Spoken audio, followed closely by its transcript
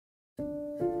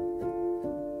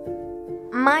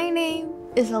My name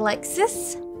is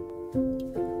Alexis.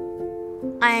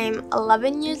 I'm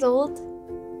 11 years old.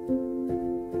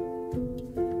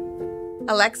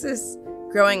 Alexis,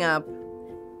 growing up,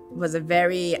 was a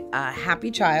very happy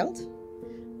child,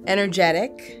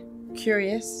 energetic,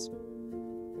 curious.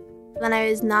 When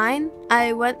I was 9,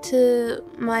 I went to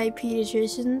my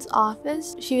pediatrician's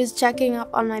office. She was checking up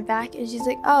on my back and she's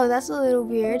like, oh, that's a little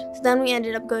weird. So then we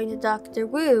ended up going to Dr.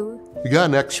 Woo. We got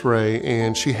an x-ray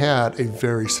and she had a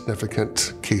very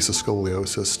significant case of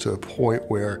scoliosis to a point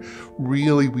where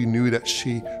really we knew that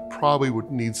she probably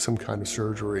would need some kind of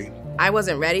surgery. I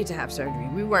wasn't ready to have surgery.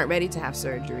 We weren't ready to have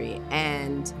surgery.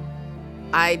 And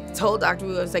I told Dr.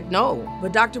 Woo, I was like, no.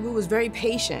 But Dr. Woo was very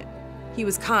patient. He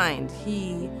was kind.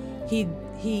 He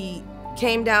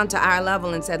came down to our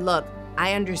level and said, look,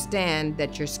 I understand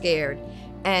that you're scared,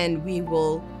 and we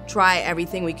will try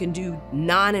everything we can do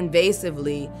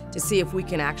non-invasively to see if we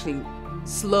can actually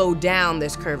slow down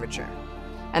this curvature.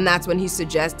 And that's when he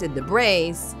suggested the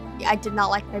brace. I did not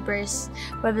like my brace,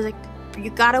 but I was like, you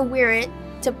gotta wear it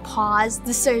to pause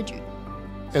the surgery.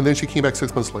 And then she came back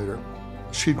 6 months later.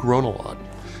 She'd grown a lot.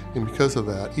 And because of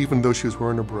that, even though she was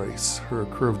wearing a brace, her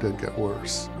curve did get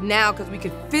worse. Now, because we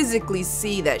could physically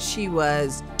see that she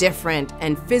was different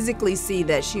and physically see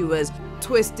that she was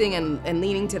twisting and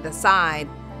leaning to the side,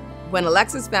 when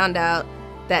Alexis found out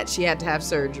that she had to have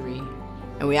surgery,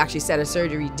 and we actually set a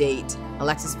surgery date,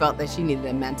 Alexis felt that she needed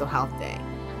a mental health day.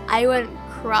 I went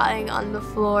crying on the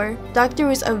floor. Doctor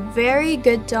was a very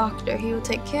good doctor. He will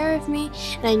take care of me,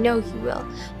 and I know he will.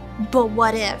 But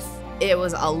what if? It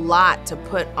was a lot to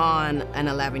put on an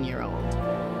 11-year-old.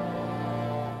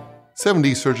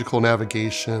 7D surgical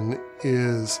navigation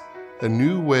is a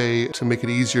new way to make it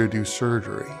easier to do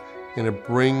surgery. And it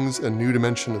brings a new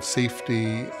dimension of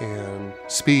safety and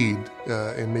speed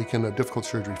in making a difficult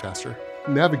surgery faster.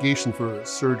 Navigation for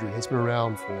surgery has been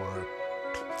around for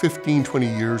 15,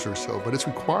 20 years or so, but it's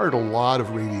required a lot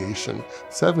of radiation.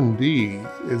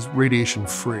 7D is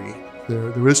radiation-free.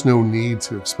 There is no need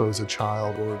to expose a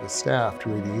child or the staff to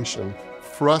radiation.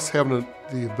 For us, having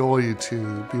the ability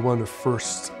to be one of the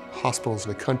first hospitals in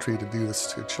the country to do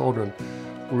this to children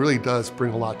really does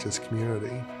bring a lot to this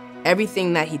community.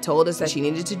 Everything that he told us that she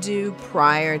needed to do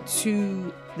prior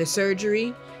to the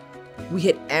surgery, we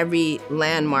hit every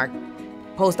landmark.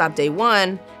 Post-op day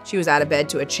 1, she was out of bed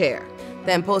to a chair.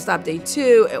 Then post-op day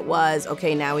 2, it was,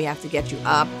 okay, now we have to get you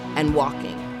up and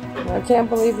walking. I can't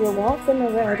believe you're walking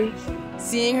already.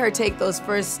 Seeing her take those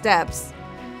first steps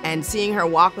and seeing her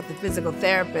walk with the physical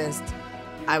therapist,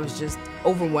 I was just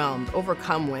overwhelmed,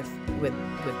 overcome with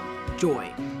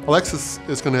joy. Alexis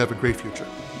is going to have a great future.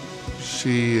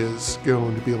 She is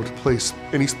going to be able to play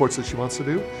any sports that she wants to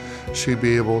do. She'll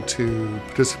be able to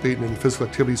participate in any physical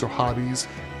activities or hobbies.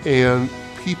 And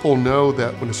people know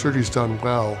that when the surgery is done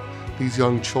well, these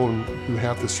young children who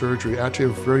have the surgery actually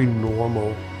have very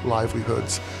normal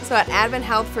livelihoods. So at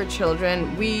AdventHealth for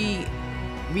Children, we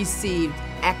received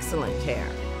excellent care.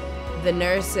 The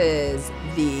nurses,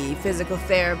 the physical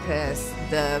therapists,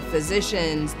 the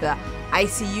physicians, the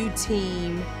ICU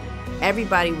team,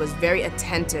 everybody was very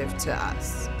attentive to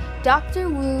us. Dr.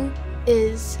 Woo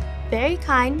is very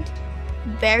kind,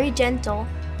 very gentle.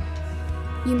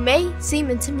 You may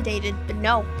seem intimidated, but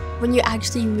no. When you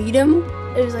actually meet him,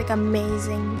 it was like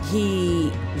amazing.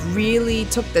 He really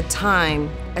took the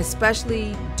time,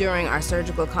 especially during our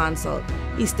surgical consult.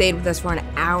 He stayed with us for an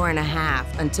hour and a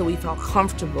half until we felt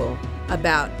comfortable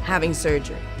about having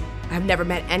surgery. I've never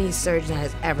met any surgeon that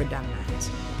has ever done that.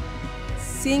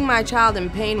 Seeing my child in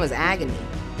pain was agony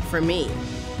for me,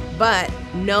 but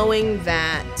knowing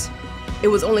that it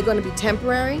was only going to be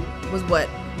temporary was what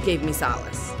gave me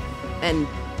solace. And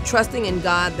trusting in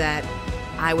God that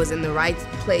I was in the right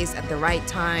place at the right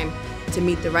time to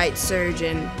meet the right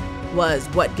surgeon was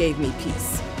what gave me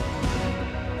peace.